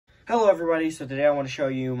Hello everybody, so today I want to show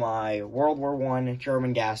you my World War I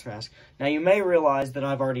German gas mask. Now you may realize that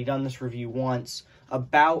I've already done this review once,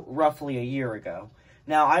 about roughly a year ago.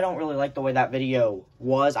 Now I don't really like the way that video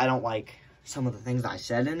was, I don't like some of the things that I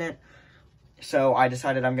said in it, so I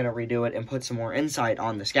decided I'm going to redo it and put some more insight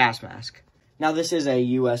on this gas mask. Now this is a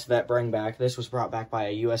U.S. vet bring back. This was brought back by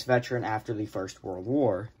a U.S. veteran after the First World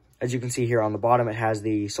War. As you can see here on the bottom, it has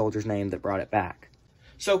the soldier's name that brought it back.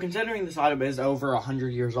 So considering this item is over 100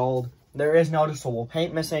 years old, there is noticeable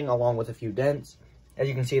paint missing along with a few dents. As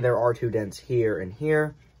you can see, there are 2 dents here and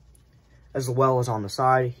here, as well as on the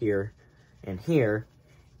side here and here.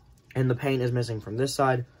 And the paint is missing from this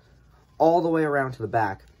side all the way around to the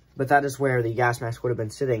back. But that is where the gas mask would have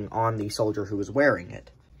been sitting on the soldier who was wearing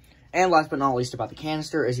it. And last but not least about the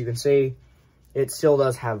canister, as you can see, it still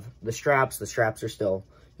does have the straps. The straps are still,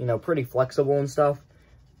 pretty flexible and stuff.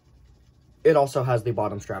 It also has the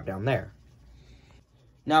bottom strap down there.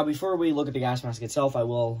 Now, before we look at the gas mask itself, I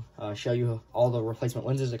will show you all the replacement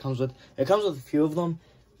lenses it comes with. It comes with a few of them.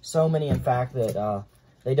 So many, in fact, that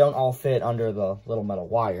they don't all fit under the little metal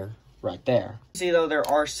wire right there. See, though, there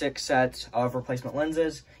are 6 sets of replacement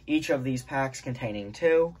lenses, each of these packs containing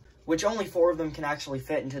 2, which only 4 of them can actually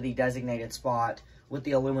fit into the designated spot with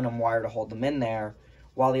the aluminum wire to hold them in there,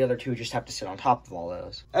 while the other 2 just have to sit on top of all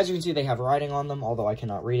those. As you can see, they have writing on them, although I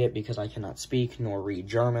cannot read it because I cannot speak nor read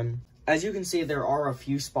German. As you can see, there are a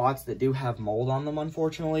few spots that do have mold on them,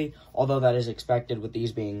 unfortunately, although that is expected with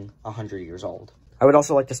these being 100 years old. I would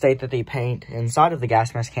also like to state that the paint inside of the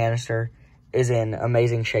gas mask canister is in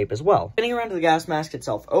amazing shape as well. Getting around to the gas mask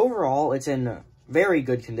itself, overall, it's in very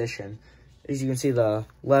good condition. As you can see, the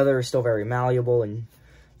leather is still very malleable and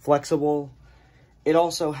flexible. It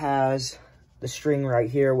also has the string right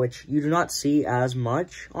here, which you do not see as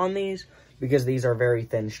much on these because these are very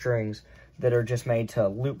thin strings that are just made to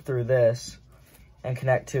loop through this and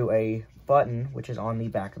connect to a button, which is on the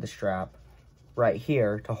back of the strap right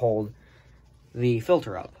here to hold the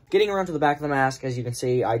filter up. Getting around to the back of the mask, as you can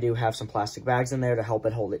see, I do have some plastic bags in there to help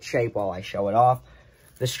it hold its shape while I show it off.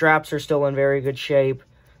 The straps are still in very good shape.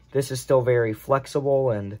 This is still very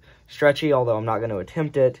flexible and stretchy, although I'm not going to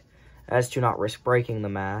attempt it as to not risk breaking the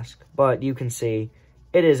mask, but you can see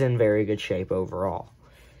it is in very good shape overall.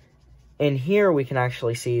 In here, we can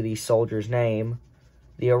actually see the soldier's name,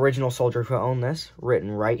 the original soldier who owned this,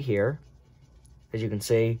 written right here, as you can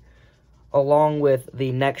see, along with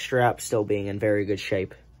the neck strap still being in very good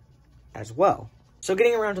shape as well. So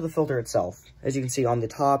getting around to the filter itself, as you can see on the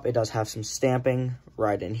top, it does have some stamping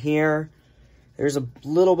right in here. There's a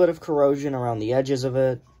little bit of corrosion around the edges of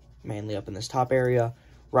it, mainly up in this top area.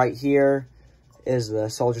 Right here is the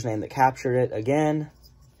soldier's name that captured it again.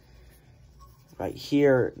 Right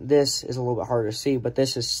here, this is a little bit harder to see, but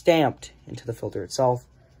this is stamped into the filter itself.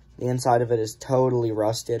 The inside of it is totally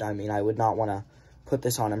rusted. I mean, I would not want to put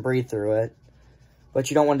this on and breathe through it, but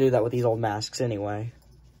you don't want to do that with these old masks anyway.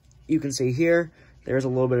 You can see here, there's a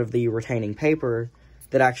little bit of the retaining paper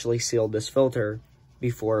that actually sealed this filter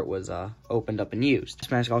before it was opened up and used. This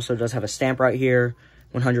mask also does have a stamp right here,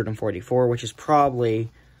 144, which is probably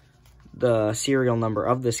the serial number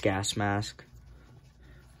of this gas mask,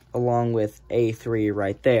 along with A3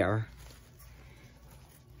 right there.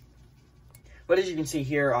 But as you can see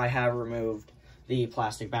here, I have removed the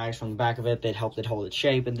plastic bags from the back of it that helped it hold its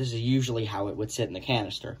shape, and this is usually how it would sit in the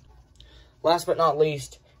canister. Last but not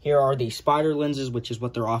least, here are the spider lenses, which is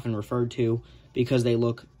what they're often referred to because they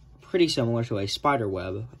look pretty similar to a spider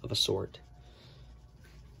web of a sort.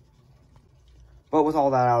 But with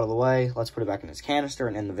all that out of the way, let's put it back in its canister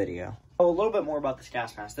and end the video. So a little bit more about this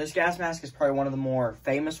gas mask. This gas mask is probably one of the more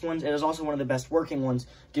famous ones. It is also one of the best working ones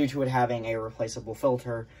due to it having a replaceable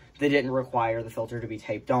filter that didn't require the filter to be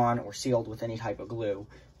taped on or sealed with any type of glue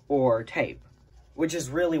or tape, which is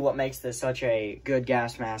really what makes this such a good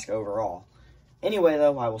gas mask overall. Anyway,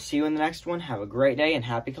 though, I will see you in the next one. Have a great day and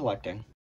happy collecting.